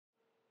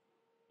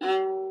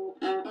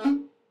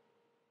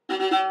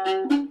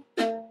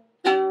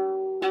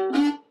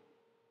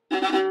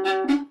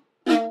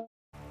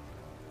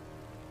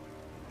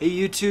Hey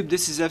YouTube,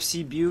 this is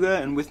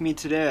Fcbuga, and with me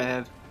today I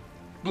have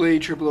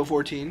Blade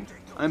 0014.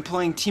 I'm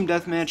playing Team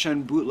Deathmatch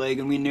on bootleg,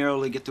 and we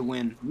narrowly get the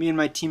win. Me and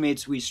my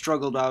teammates, we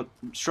struggled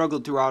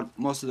throughout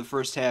most of the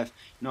first half,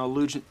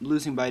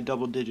 losing by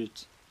double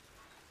digits.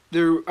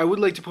 I would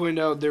like to point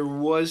out there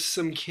was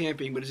some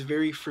camping, but it's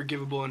very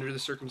forgivable under the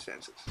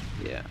circumstances.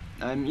 Yeah,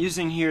 I'm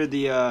using here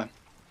the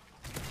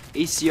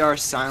ACR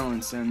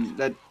silence, and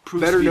that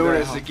proves Better to be known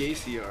very as the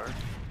helpful. gay CR.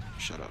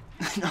 Shut up.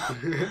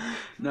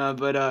 No,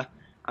 but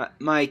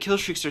my kill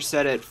streaks are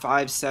set at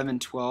 5, 7,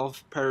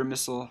 12, Predator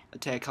missile,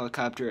 attack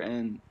helicopter,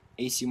 and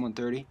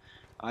AC-130.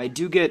 I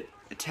do get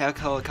attack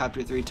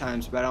helicopter 3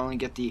 times, but I only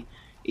get the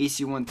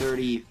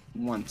AC-130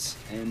 once,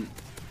 and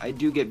I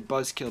do get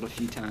buzz killed a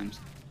few times.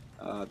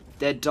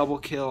 That double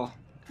kill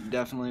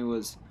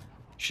definitely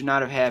should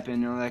not have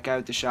happened. You know, that guy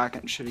with the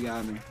shotgun should have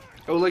got me.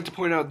 I would like to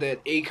point out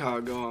that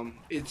ACOG,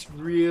 it's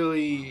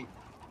really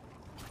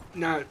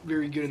not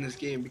very good in this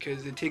game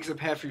because it takes up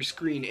half your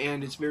screen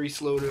and it's very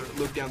slow to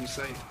look down the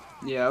sight.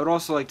 Yeah, I would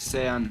also like to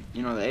say on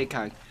the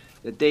ACOG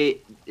that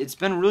it's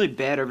been really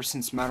bad ever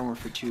since Modern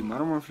Warfare 2.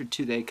 Modern Warfare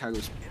 2, the ACOG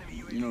was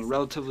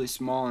relatively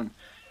small and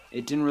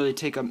it didn't really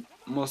take up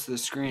most of the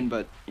screen.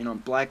 But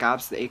Black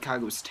Ops, the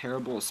ACOG was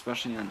terrible,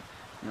 especially on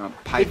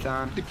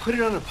Python. They put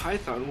it on a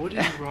Python. What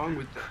is wrong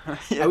with that?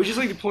 Yeah. I would just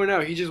like to point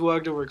out he just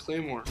walked over a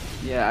Claymore.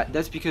 Yeah,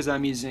 that's because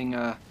I'm using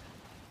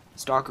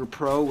Stalker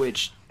Pro,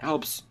 which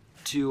helps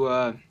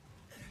to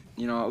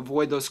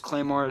avoid those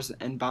claymores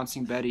and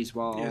bouncing betties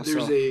while also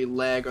there's a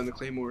lag on the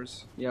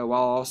Claymores. Yeah,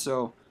 while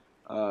also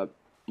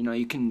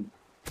you can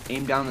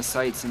aim down the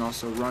sights and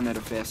also run at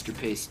a faster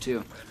pace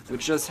too,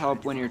 which does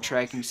help when you're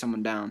tracking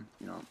someone down,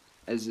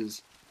 as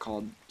is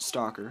called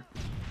Stalker.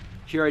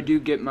 Here I do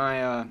get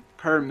my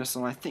Predator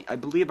missile, and I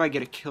believe I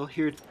get a kill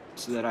here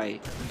so that I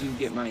do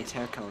get my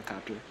attack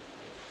helicopter.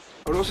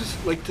 I would also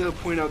like to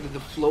point out that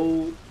the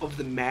flow of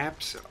the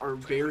maps are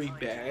very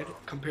bad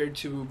compared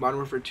to Modern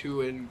Warfare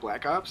 2 and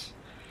Black Ops.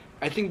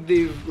 I think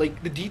the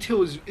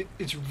detail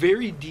it's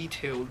very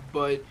detailed,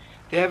 but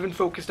they haven't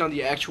focused on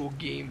the actual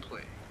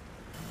gameplay.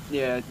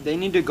 Yeah, they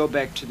need to go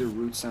back to the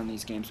roots on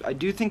these games. I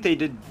think they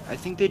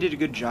did a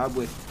good job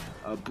with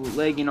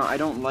bootleg. I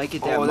don't like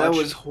it that much. Oh, that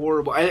was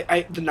horrible.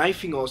 The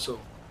knifing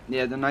also.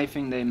 Yeah, the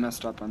knifing, they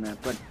messed up on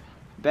that. But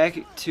back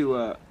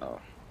to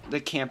the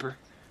camper.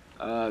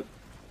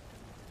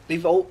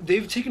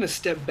 They've taken a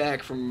step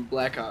back from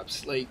Black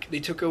Ops. Like,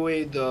 they took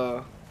away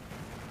the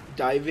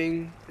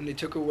diving and they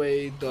took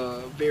away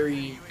the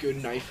very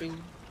good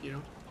knifing,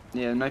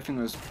 Yeah, knifing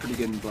was pretty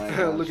good in Black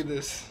Ops. Look at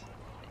this.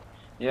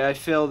 Yeah, I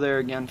failed there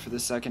again for the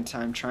second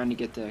time trying to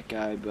get that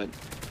guy, but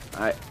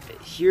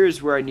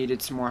here's where I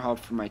needed some more help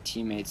from my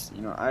teammates.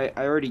 I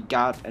already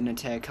got an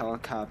attack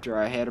helicopter,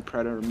 I had a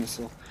Predator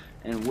missile,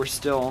 and we're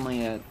still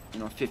only at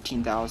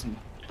 15,000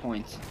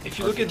 points. If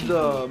you look at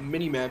the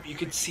mini-map, you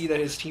could see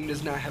that his team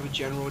does not have a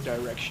general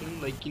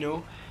direction. Like,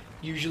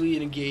 usually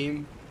in a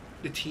game,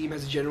 the team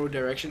has a general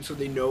direction so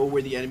they know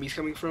where the enemy's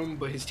coming from,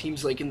 but his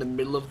team's like in the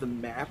middle of the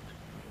map,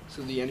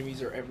 so the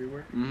enemies are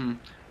everywhere. Mm-hmm.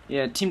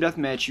 Yeah, Team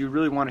Deathmatch, you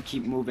really want to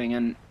keep moving,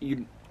 and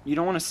you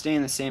don't want to stay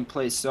in the same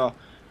place, so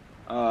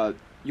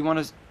you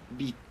want to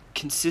be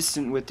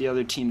consistent with the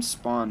other team's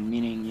spawn,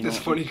 meaning, That's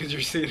funny because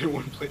you're staying in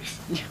one place.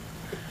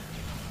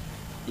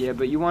 Yeah,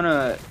 but you want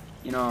to,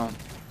 You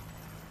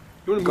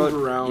want to move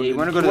around. Yeah, you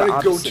want to go to the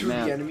opposite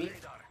map. The enemy.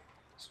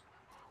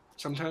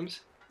 Sometimes.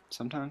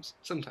 Sometimes?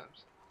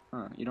 Sometimes.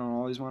 Huh, you don't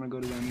always want to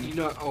go to the enemy?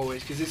 Not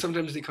always, because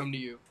sometimes they come to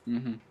you.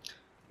 Mm-hmm.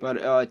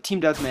 But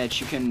Team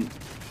Deathmatch, you can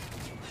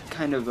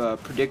kind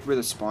of predict where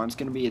the spawn's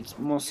going to be. It's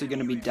mostly going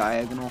to be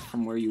diagonal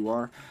from where you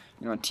are.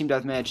 Team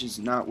Deathmatch is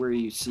not where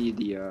you see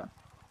the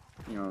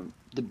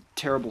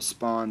terrible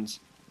spawns.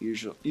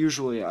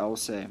 Usually, I will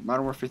say.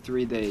 Modern Warfare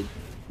 3, they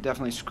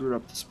definitely screwed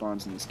up the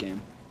spawns in this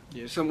game.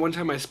 Yeah, one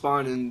time I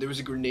spawned and there was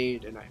a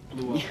grenade and I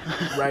blew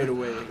up right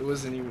away. It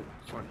wasn't even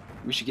funny.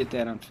 We should get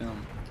that on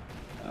film.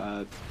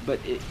 But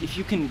if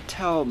you can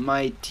tell,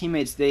 my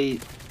teammates, they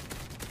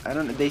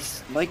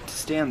like to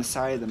stay on the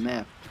side of the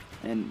map.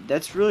 And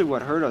that's really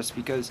what hurt us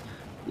because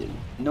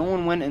no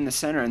one went in the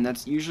center, and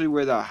that's usually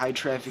where the high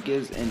traffic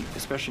is, and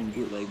especially in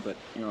bootleg. But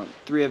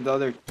 3 of the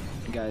other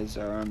guys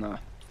are on the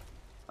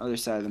other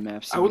side of the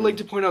map. So I would like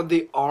to point out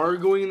they are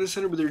going in the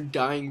center, but they're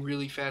dying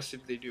really fast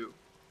if they do.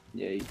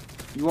 Yeah,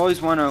 you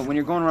always want to, when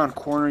you're going around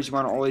corners, you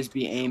want to always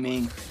be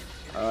aiming.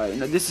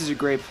 This is a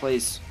great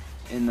place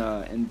in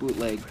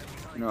bootleg,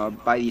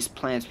 by these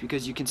plants,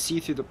 because you can see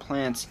through the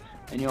plants,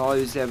 and you'll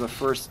always have a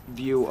first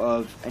view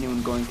of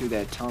anyone going through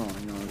that tunnel.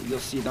 You'll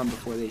see them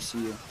before they see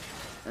you.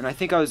 And I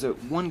think I was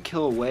 1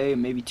 kill away,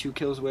 maybe 2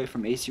 kills away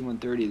from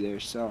AC-130 there.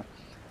 So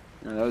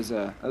that was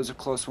a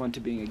close one to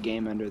being a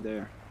game ender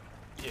there.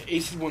 Yeah,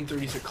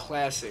 AC-130 is a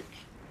classic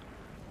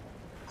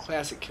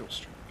kill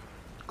streak.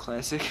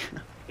 Classic.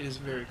 It is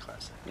very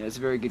classic. Yeah, it's a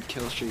very good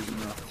kill streak.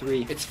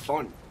 3. It's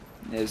fun.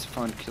 It's a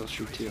fun kill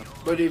streak too.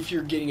 But if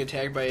you're getting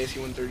attacked by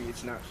AC-130,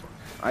 it's not fun.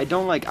 I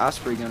don't like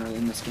Osprey Gunner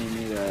in this game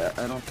either.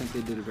 I don't think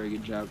they did a very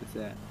good job with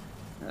that.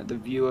 The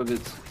view of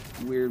it's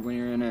weird when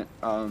you're in it.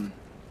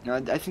 You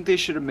know, I think they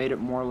should have made it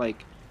more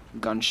like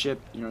Gunship.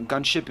 You know,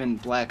 Gunship in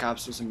Black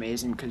Ops was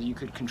amazing because you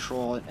could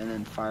control it and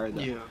then fire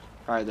the Yeah.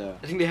 I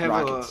think they have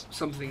rockets.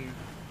 something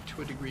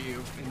to a degree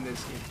of in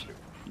this game too.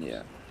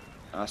 Yeah,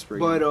 Osprey.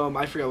 But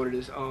I forgot what it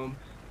is.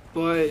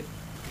 But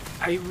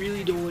I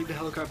really don't like the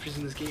helicopters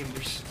in this game.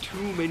 There's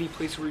too many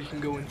places where you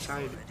can go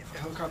inside.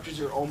 Helicopters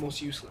are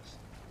almost useless.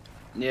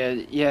 Yeah,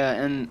 yeah,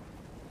 and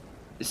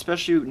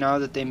especially now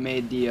that they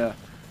made the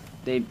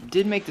they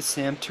did make the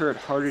SAM turret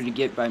harder to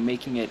get by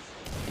making it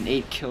an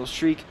 8 kill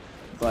streak,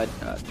 but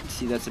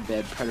see, that's a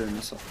bad Predator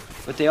missile.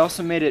 But they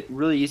also made it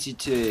really easy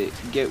to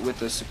get with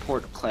the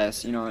support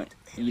class. You know,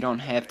 you don't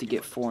have to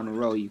get 4 in a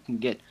row. You can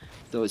get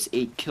those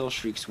 8 kill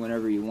streaks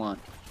whenever you want,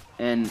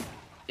 and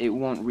it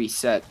won't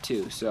reset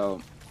too.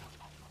 So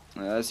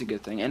that's a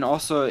good thing. And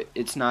also,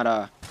 it's not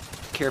a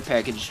care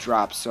package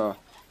drop, so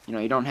you know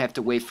you don't have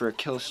to wait for a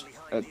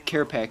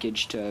care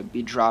package to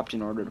be dropped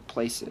in order to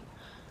place it.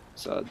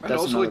 So that's I'd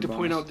also like to bonus.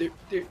 point out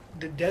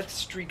the death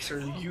streaks are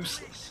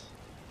useless.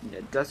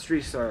 Yeah, death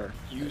streaks are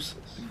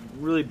Useless.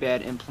 really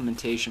bad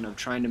implementation of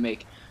trying to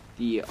make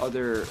the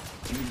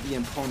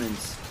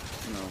opponents,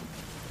 you know,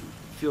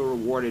 feel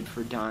rewarded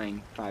for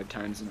dying 5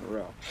 times in a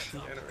row. Yeah,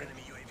 I know, right?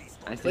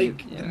 I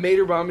think Like the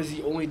Mater bomb is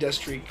the only death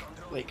streak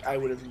like I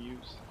would ever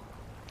use.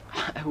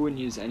 I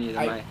wouldn't use any of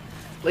them.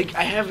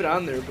 I have it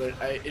on there, but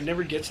it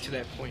never gets to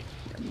that point.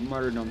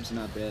 Martyrdom's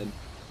not bad,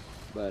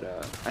 but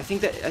I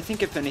think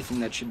if anything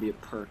that should be a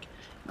perk.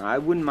 I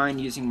wouldn't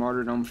mind using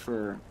Martyrdom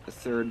for a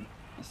third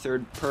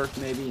perk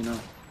maybe, you know,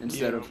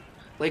 instead of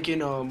like in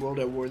World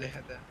at War they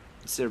had that.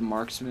 Instead of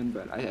Marksman,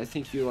 but I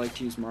think you like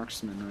to use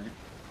Marksman, right?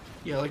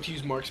 Yeah, I like to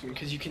use Marksman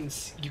because you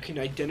can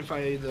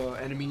identify the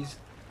enemies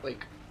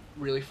like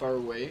really far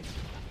away,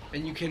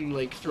 and you can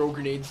like throw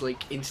grenades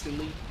like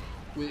instantly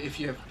if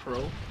you have Pro.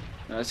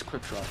 No, that's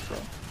quick draw Pro.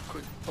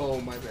 Quick. Oh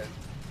my bad.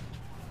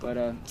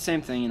 But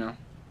same thing, you know,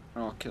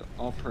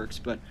 all perks.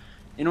 But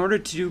in order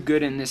to do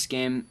good in this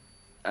game,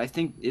 I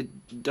think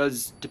it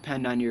does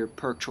depend on your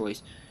perk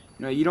choice.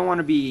 You know, you don't want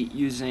to be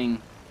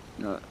using,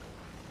 you know,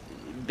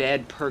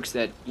 bad perks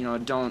that, you know,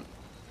 don't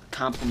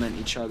complement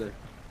each other.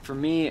 For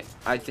me,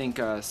 I think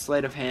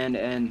sleight of hand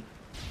and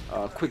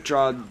quick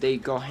draw, they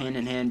go hand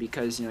in hand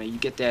because, you know, you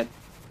get that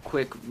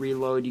quick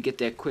reload, you get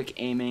that quick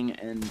aiming,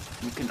 and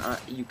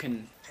you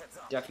can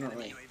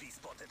definitely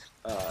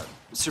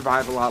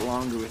survive a lot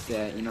longer with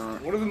that, you know.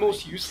 One of the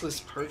most useless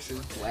perks is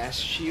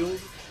Blast Shield.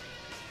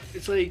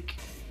 It's like,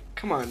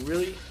 come on,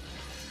 really?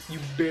 You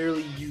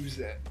barely use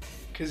that.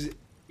 Cause,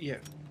 yeah.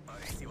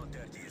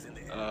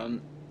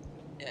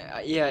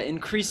 Yeah,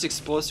 increased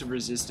explosive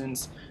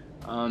resistance.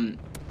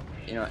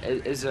 You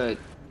know,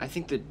 I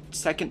think the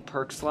second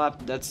perk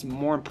slot, that's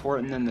more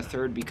important than the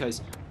third,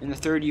 because in the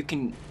third you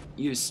can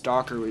use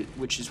Stalker,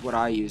 which is what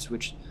I use,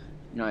 which,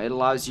 you know, it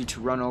allows you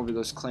to run over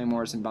those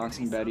claymores and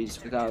bouncing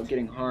betties without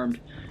getting harmed,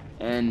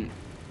 and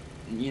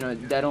you know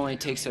that only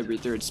takes every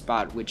third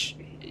spot, which,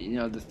 you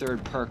know, the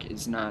third perk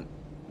is not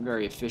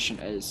very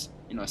efficient as,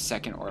 you know, a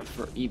second or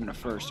even a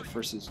first. A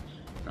first is,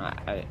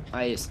 I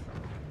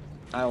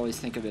always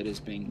think of it as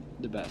being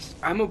the best.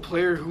 I'm a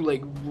player who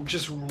like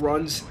just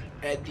runs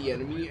at the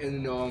enemy,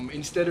 and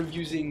instead of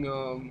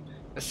using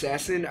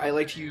Assassin, I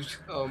like to use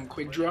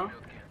Quick Draw,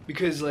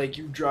 because like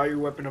you draw your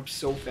weapon up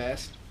so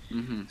fast.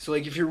 Mm-hmm. So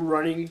like if you're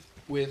running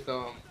with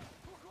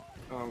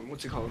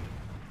what's it called?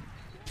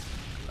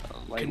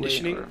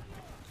 Conditioning.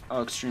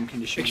 Oh, extreme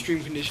conditioning.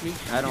 Extreme conditioning.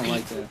 I don't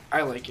like that.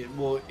 I like it.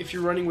 Well, if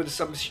you're running with a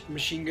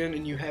submachine gun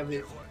and you have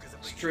it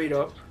straight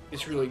up,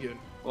 it's really good.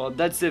 Well,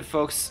 that's it,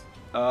 folks.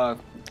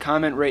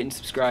 Comment, rate, and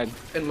subscribe.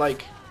 And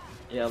like.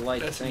 Yeah,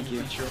 like. That's thank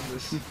you. Feature of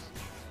this.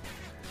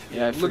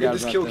 Yeah, I Look forgot at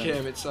this about kill that.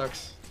 cam. It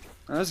sucks.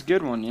 That was a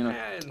good one, you know.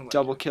 Like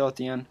Double kill at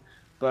the end.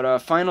 But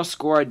final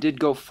score, I did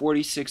go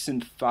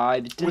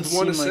 46-5. with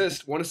one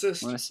assist. One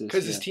assist. Because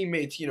yeah. his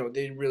teammates, you know,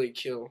 they didn't really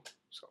kill.